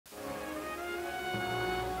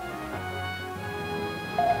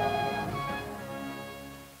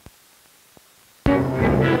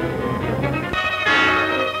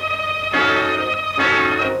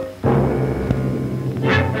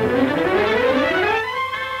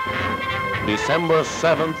December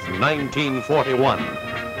 7th, 1941.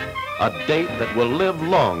 A date that will live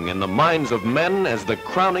long in the minds of men as the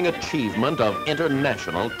crowning achievement of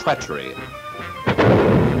international treachery.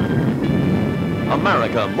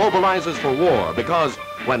 America mobilizes for war because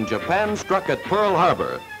when Japan struck at Pearl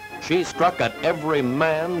Harbor, she struck at every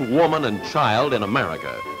man, woman, and child in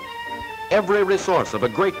America. Every resource of a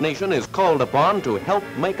great nation is called upon to help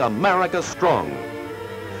make America strong.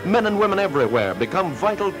 Men and women everywhere become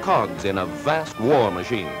vital cogs in a vast war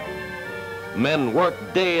machine. Men work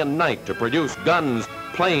day and night to produce guns,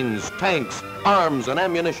 planes, tanks, arms, and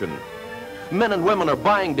ammunition. Men and women are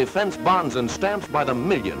buying defense bonds and stamps by the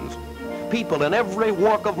millions. People in every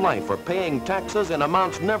walk of life are paying taxes in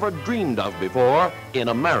amounts never dreamed of before in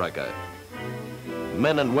America.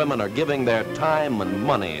 Men and women are giving their time and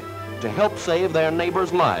money to help save their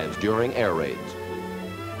neighbors' lives during air raids.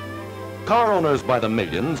 Car owners by the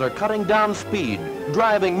millions are cutting down speed,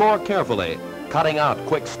 driving more carefully, cutting out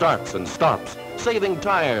quick starts and stops, saving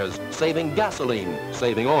tires, saving gasoline,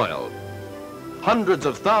 saving oil. Hundreds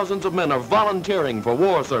of thousands of men are volunteering for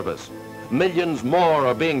war service. Millions more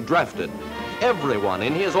are being drafted. Everyone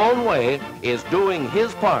in his own way is doing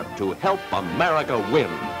his part to help America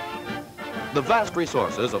win. The vast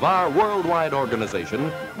resources of our worldwide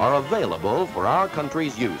organization are available for our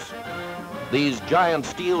country's use. These giant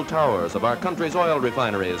steel towers of our country's oil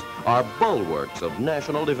refineries are bulwarks of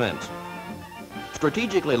national defense.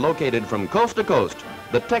 Strategically located from coast to coast,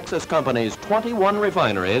 the Texas company's 21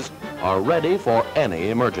 refineries are ready for any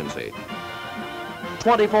emergency.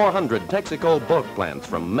 2,400 Texaco bulk plants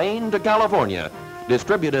from Maine to California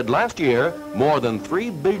distributed last year more than 3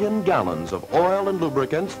 billion gallons of oil and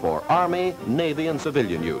lubricants for Army, Navy, and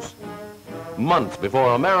civilian use. Months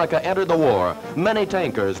before America entered the war, many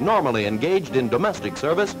tankers normally engaged in domestic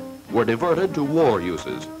service were diverted to war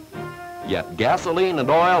uses. Yet gasoline and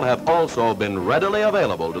oil have also been readily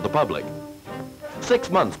available to the public. 6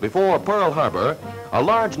 months before Pearl Harbor, a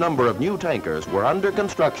large number of new tankers were under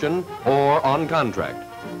construction or on contract.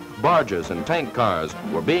 Barges and tank cars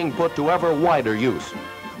were being put to ever wider use.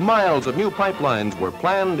 Miles of new pipelines were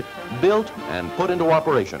planned, built, and put into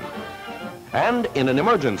operation. And in an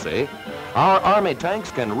emergency, our Army tanks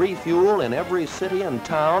can refuel in every city and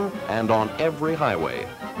town and on every highway.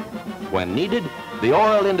 When needed, the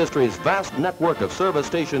oil industry's vast network of service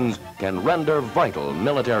stations can render vital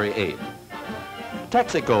military aid.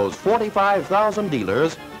 Texaco's 45,000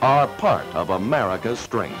 dealers are part of America's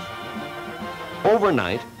strength.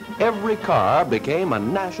 Overnight, every car became a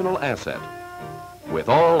national asset. With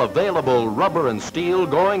all available rubber and steel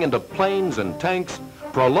going into planes and tanks,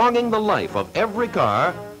 prolonging the life of every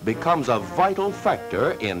car becomes a vital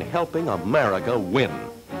factor in helping America win.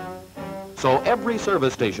 So every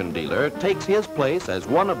service station dealer takes his place as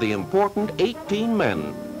one of the important 18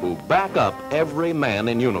 men who back up every man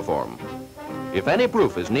in uniform. If any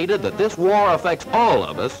proof is needed that this war affects all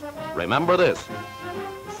of us, remember this: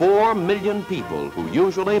 4 million people who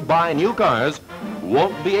usually buy new cars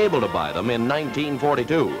won't be able to buy them in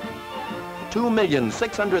 1942.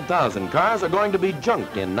 2,600,000 cars are going to be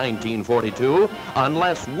junked in 1942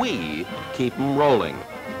 unless we keep them rolling.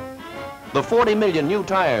 The 40 million new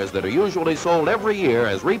tires that are usually sold every year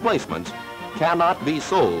as replacements cannot be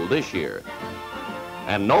sold this year.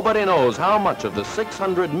 And nobody knows how much of the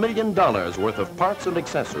 $600 million worth of parts and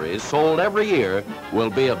accessories sold every year will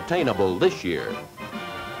be obtainable this year.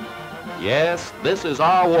 Yes, this is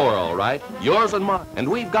our war, all right, yours and mine. And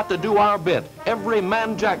we've got to do our bit, every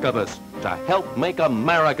man jack of us, to help make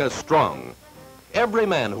America strong. Every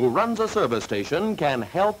man who runs a service station can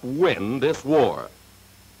help win this war.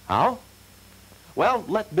 How? Well,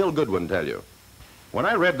 let Bill Goodwin tell you. When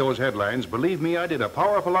I read those headlines, believe me, I did a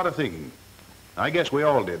powerful lot of thinking. I guess we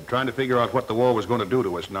all did, trying to figure out what the war was going to do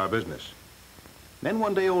to us in our business. Then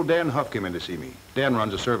one day old Dan Huff came in to see me. Dan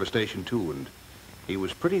runs a service station too, and he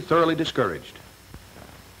was pretty thoroughly discouraged.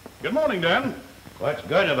 Good morning, Dan. What's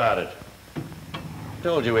good about it?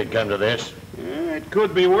 Told you we'd come to this. It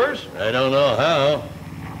could be worse. I don't know how.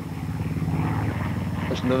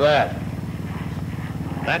 Listen to that.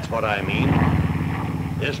 That's what I mean.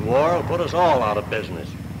 This war will put us all out of business.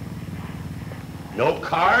 No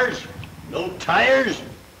cars, no tires,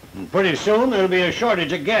 and pretty soon there'll be a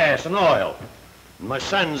shortage of gas and oil. And my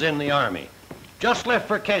son's in the Army. Just left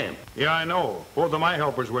for camp. Yeah, I know. Both of my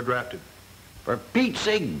helpers were drafted. For Pete's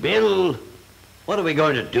sake, Bill, what are we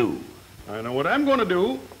going to do? I know what I'm going to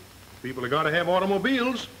do. People have got to have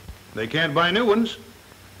automobiles. They can't buy new ones.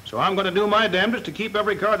 So I'm going to do my damnedest to keep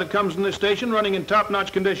every car that comes in this station running in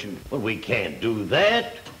top-notch condition. Well, we can't do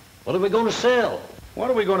that. What are we going to sell? What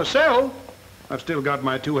are we going to sell? I've still got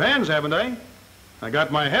my 2 hands, haven't I? I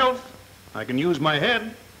got my health, I can use my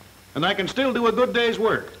head, and I can still do a good day's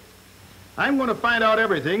work. I'm going to find out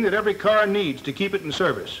everything that every car needs to keep it in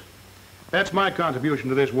service. That's my contribution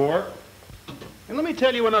to this war. And let me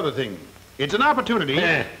tell you another thing. It's an opportunity.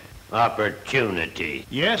 Opportunity.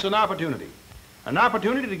 Yes, an opportunity. An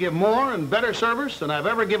opportunity to give more and better service than I've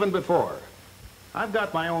ever given before. I've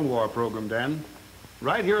got my own war program, Dan,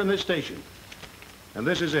 right here in this station. And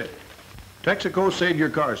this is it. Texaco Save Your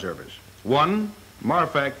Car Service. 1,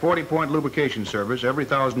 Marfac 40-point lubrication service every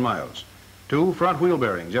 1,000 miles. 2, front wheel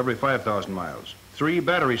bearings every 5,000 miles. 3,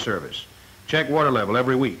 battery service. Check water level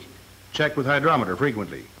every week. Check with hydrometer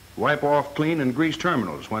frequently. Wipe off, clean, and grease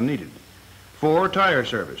terminals when needed. 4, tire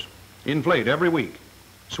service. Inflate every week.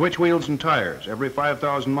 Switch wheels and tires every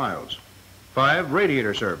 5,000 miles. 5,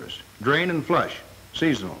 radiator service. Drain and flush,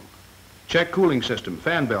 seasonal. Check cooling system,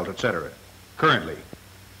 fan belt, etc. Currently.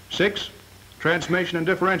 6, transmission and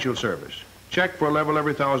differential service. Check for level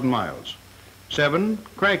every 1,000 miles. 7,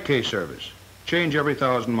 crankcase service. Change every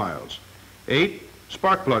 1,000 miles. 8,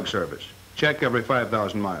 spark plug service. Check every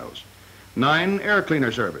 5,000 miles. 9, air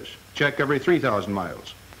cleaner service. Check every 3,000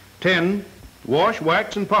 miles. 10, wash,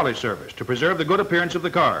 wax, and polish service to preserve the good appearance of the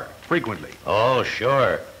car, frequently. Oh,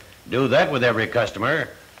 sure. Do that with every customer,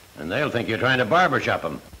 and they'll think you're trying to barbershop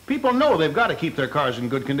them. People know they've got to keep their cars in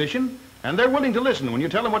good condition, and they're willing to listen when you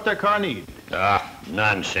tell them what their car needs. Ah,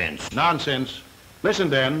 nonsense. Nonsense. Listen,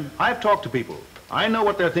 Dan, I've talked to people. I know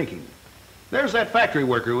what they're thinking. There's that factory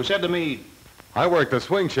worker who said to me, I worked a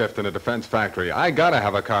swing shift in a defense factory. I gotta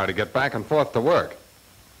have a car to get back and forth to work.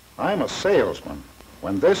 I'm a salesman.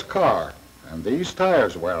 When this car and these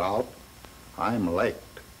tires wear out, I'm late.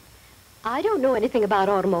 I don't know anything about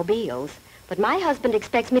automobiles, but my husband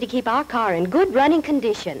expects me to keep our car in good running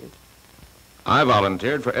condition. I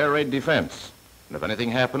volunteered for air raid defense. And if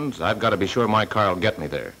anything happens, I've got to be sure my car will get me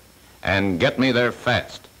there. And get me there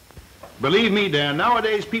fast. believe me, Dan,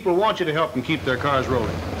 nowadays people want you to help them keep their cars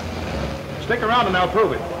rolling. Stick around and I'll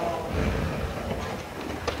prove it.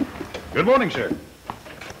 Good morning, sir.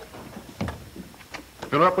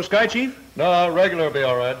 Fill her up with Sky, Chief? No, regular will be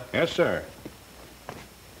all right. Yes, sir.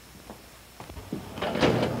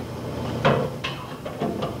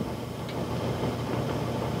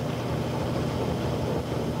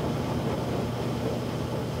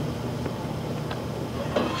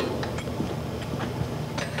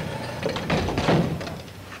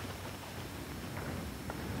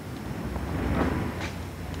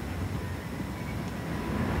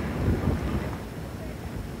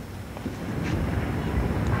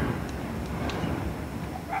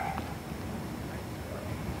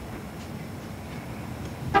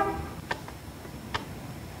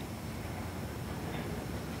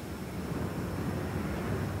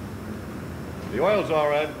 The oil's all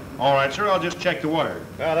right. All right, sir, I'll just check the water.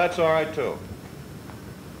 Yeah, that's all right, too.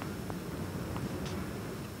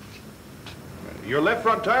 Your left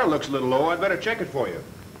front tire looks a little low. I'd better check it for you.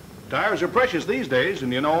 Tires are precious these days,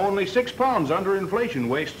 and you know only 6 pounds under inflation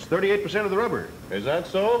wastes 38% of the rubber. Is that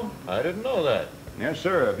so? I didn't know that. Yes,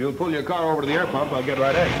 sir. If you'll pull your car over to the air pump, I'll get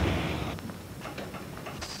right at it.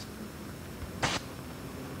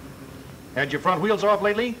 Had your front wheels off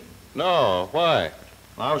lately? No, why?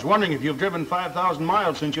 I was wondering if you've driven 5,000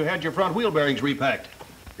 miles since you had your front wheel bearings repacked.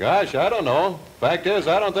 Gosh, I don't know. Fact is,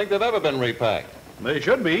 I don't think they've ever been repacked. They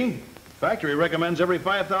should be. Factory recommends every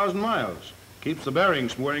 5,000 miles. Keeps the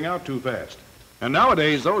bearings from wearing out too fast. And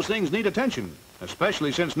nowadays, those things need attention,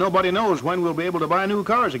 especially since nobody knows when we'll be able to buy new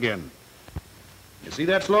cars again. You see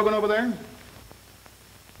that slogan over there?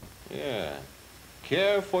 Yeah.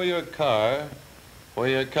 Care for your car, for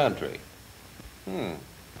your country.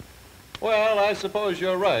 Well, I suppose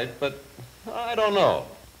you're right, but I don't know.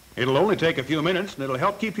 It'll only take a few minutes, and it'll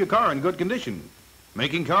help keep your car in good condition.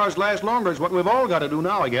 Making cars last longer is what we've all got to do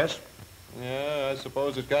now, I guess. Yeah, I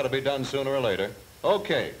suppose it's got to be done sooner or later.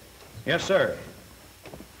 Okay. Yes, sir.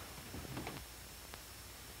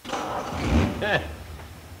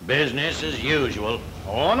 Business as usual.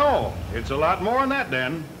 Oh, no. It's a lot more than that,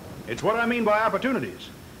 Dan. It's what I mean by opportunities.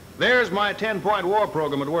 There's my 10-point war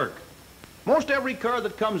program at work. Most every car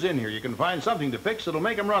that comes in here, you can find something to fix that'll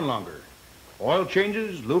make them run longer. Oil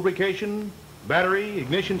changes, lubrication, battery,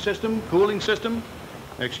 ignition system, cooling system.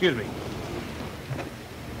 Excuse me.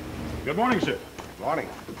 Good morning, sir. Morning.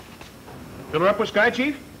 Fill her up with Sky,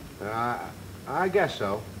 Chief? I guess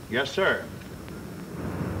so. Yes, sir.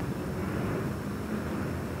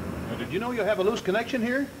 Now, did you know you have a loose connection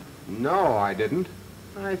here? No, I didn't.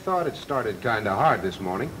 I thought it started kind of hard this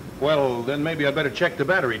morning. Well, then maybe I'd better check the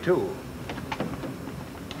battery, too.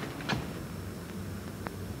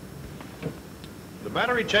 The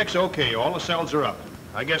battery check's okay. All the cells are up.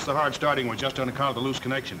 I guess the hard starting was just on account of the loose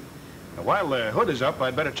connection. Now, while the hood is up,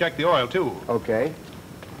 I'd better check the oil, too. Okay.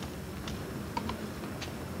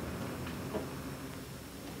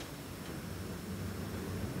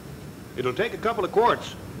 It'll take a couple of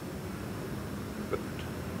quarts. But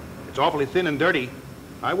it's awfully thin and dirty.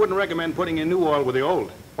 I wouldn't recommend putting in new oil with the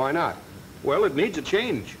old. Why not? Well, it needs a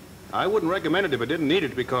change. I wouldn't recommend it if it didn't need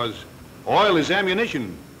it because oil is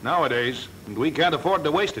ammunition nowadays, and we can't afford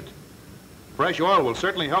to waste it. Fresh oil will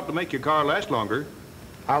certainly help to make your car last longer.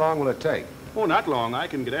 How long will it take? Oh, not long. I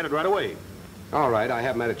can get at it right away. All right, I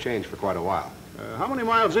haven't had a change for quite a while. How many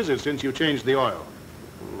miles is it since you changed the oil?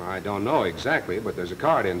 I don't know exactly, but there's a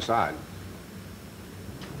card inside.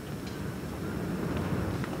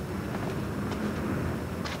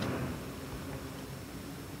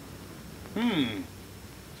 Hmm.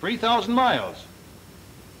 3,000 miles.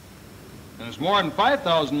 And it's more than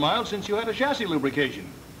 5,000 miles since you had a chassis lubrication.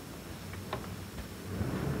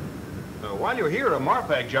 While you're here, a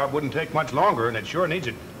Marfag job wouldn't take much longer, and it sure needs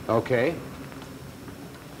it. Okay.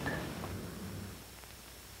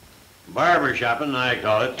 Barber shopping, I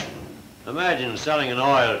call it. Imagine selling an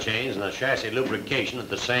oil change and a chassis lubrication at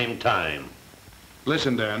the same time.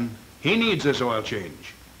 Listen, Dan, he needs this oil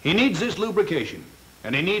change. He needs this lubrication.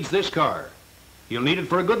 And he needs this car. He'll need it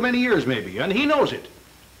for a good many years, maybe, and he knows it.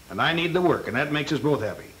 And I need the work, and that makes us both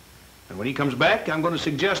happy. And when he comes back, I'm going to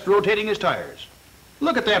suggest rotating his tires.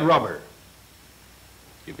 Look at that rubber.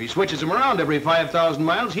 If he switches them around every 5,000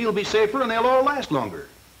 miles, he'll be safer and they'll all last longer.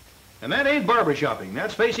 And that ain't barber shopping.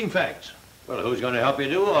 That's facing facts. Well, who's going to help you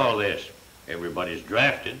do all this? Everybody's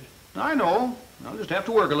drafted. I know. I'll just have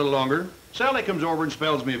to work a little longer. Sally comes over and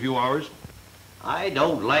spells me a few hours. I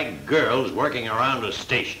don't like girls working around a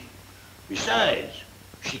station. Besides,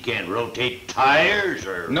 she can't rotate tires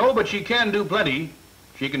or... No, but she can do plenty.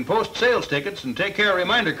 She can post sales tickets and take care of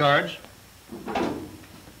reminder cards.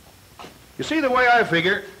 You see, the way I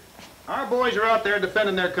figure, our boys are out there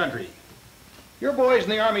defending their country. Your boys in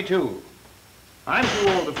the Army, too. I'm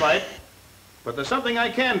too old to fight, but there's something I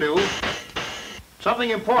can do, something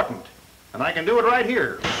important, and I can do it right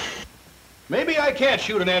here. Maybe I can't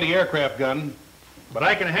shoot an anti-aircraft gun, but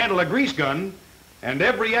I can handle a grease gun, and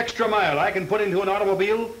every extra mile I can put into an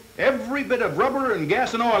automobile, every bit of rubber and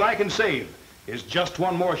gas and oil I can save, is just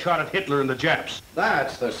one more shot at Hitler and the Japs.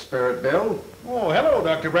 That's the spirit, Bill. Oh, hello,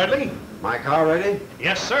 Dr. Bradley. My car ready?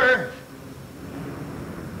 Yes, sir.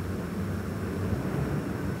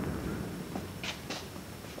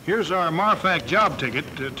 Here's our Marfag job ticket.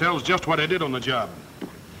 It tells just what I did on the job.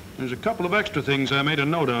 There's a couple of extra things I made a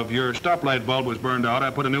note of. Your stoplight bulb was burned out.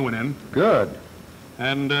 I put a new one in. Good.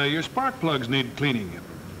 And your spark plugs need cleaning.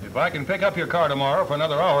 If I can pick up your car tomorrow for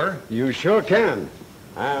another hour... You sure can.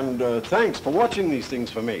 And thanks for watching these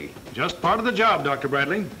things for me. Just part of the job, Dr.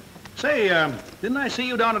 Bradley. Say, didn't I see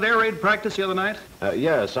you down at air raid practice the other night?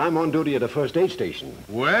 Yes, I'm on duty at a first aid station.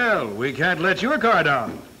 Well, we can't let your car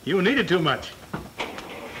down. You need it too much.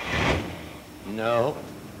 No.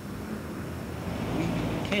 We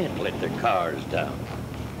can't let their cars down.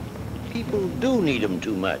 People do need them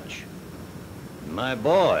too much. My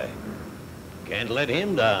boy, can't let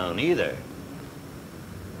him down either.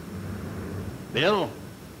 Bill,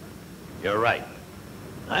 you're right.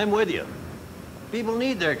 I'm with you. People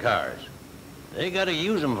need their cars. They got to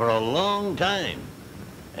use them for a long time.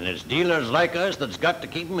 And it's dealers like us that's got to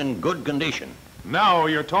keep them in good condition. Now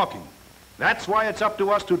you're talking. That's why it's up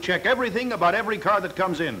to us to check everything about every car that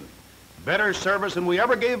comes in. Better service than we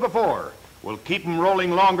ever gave before will keep them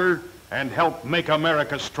rolling longer and help make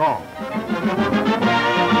America strong.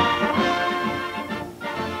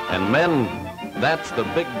 And men, that's the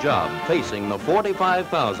big job facing the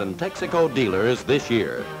 45,000 Texaco dealers this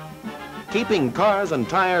year. Keeping cars and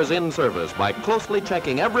tires in service by closely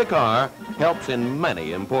checking every car helps in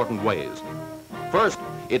many important ways. First,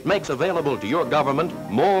 it makes available to your government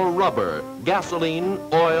more rubber, gasoline,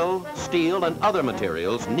 oil, steel, and other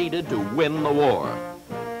materials needed to win the war.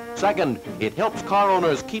 Second, it helps car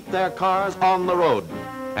owners keep their cars on the road.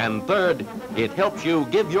 And third, it helps you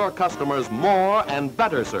give your customers more and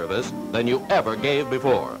better service than you ever gave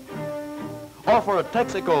before. Offer a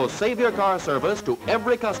Texaco Save Your Car service to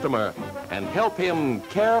every customer and help him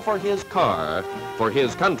care for his car, for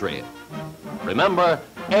his country. Remember,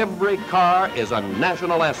 every car is a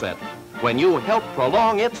national asset. When you help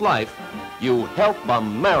prolong its life, you help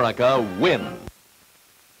America win.